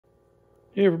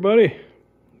Hey everybody,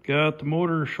 got the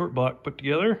motor short block put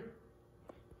together.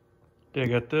 I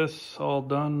got this all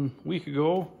done a week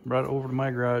ago, brought it over to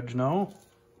my garage now.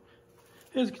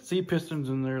 As you can see, pistons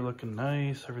in there looking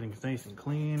nice, everything's nice and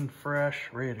clean, fresh,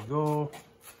 ready to go.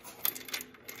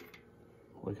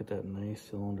 Look at that nice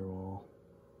cylinder wall.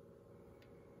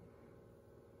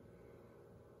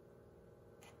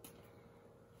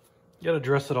 Gotta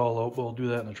dress it all out, but we'll do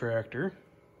that in the tractor.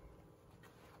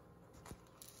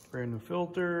 Brand new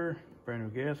filter, brand new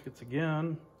gaskets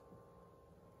again.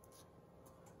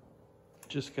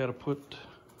 Just gotta put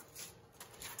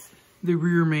the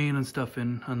rear main and stuff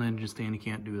in on the engine stand. You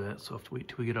can't do that, so I have to wait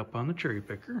till we get up on the cherry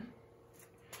picker.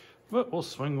 But we'll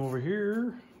swing over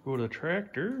here, go to the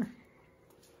tractor.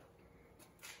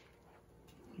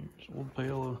 Here's an old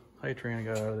pile of high train I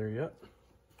got out of there yet.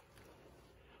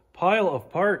 Pile of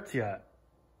parts yet.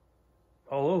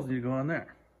 All those need to go on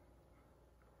there.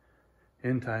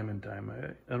 In time.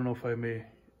 I don't know if I made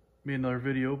another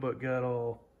video, but got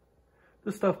all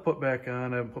this stuff put back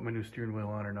on. I haven't put my new steering wheel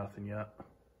on or nothing yet.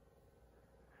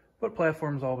 But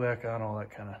platform's all back on, all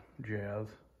that kind of jazz.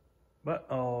 But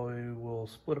I will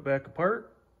split it back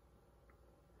apart.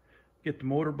 Get the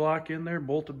motor block in there,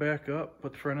 bolt it back up,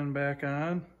 put the front end back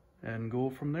on, and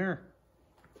go from there.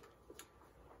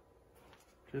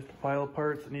 Just a pile of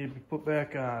parts that need to be put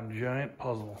back on. Giant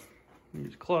puzzle.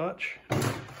 Needs a clutch.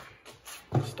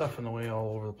 Stuff in the way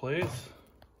all over the place.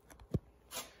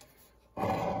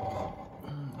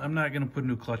 I'm not going to put a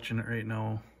new clutch in it right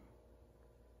now.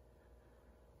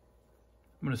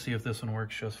 I'm going to see if this one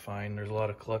works just fine. There's a lot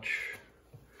of clutch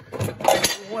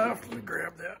left. Let me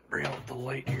grab that, bring out the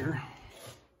light here.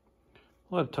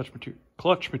 A lot of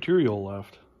clutch material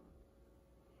left.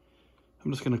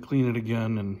 I'm just going to clean it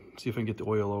again and see if I can get the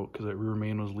oil out, because that rear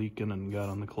main was leaking and got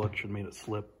on the clutch and made it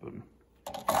slip.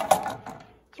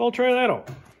 So I'll try that out.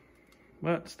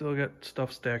 But still got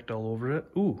stuff stacked all over it.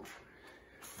 Ooh,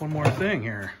 one more thing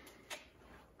here.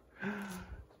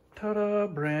 Ta-da,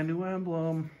 brand new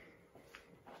emblem.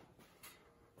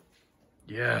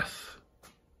 Yes.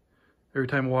 Every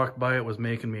time I walked by it was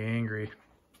making me angry.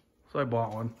 So I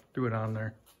bought one, threw it on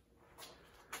there.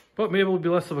 But maybe it'll be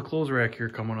less of a clothes rack here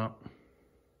coming up.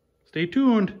 Stay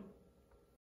tuned.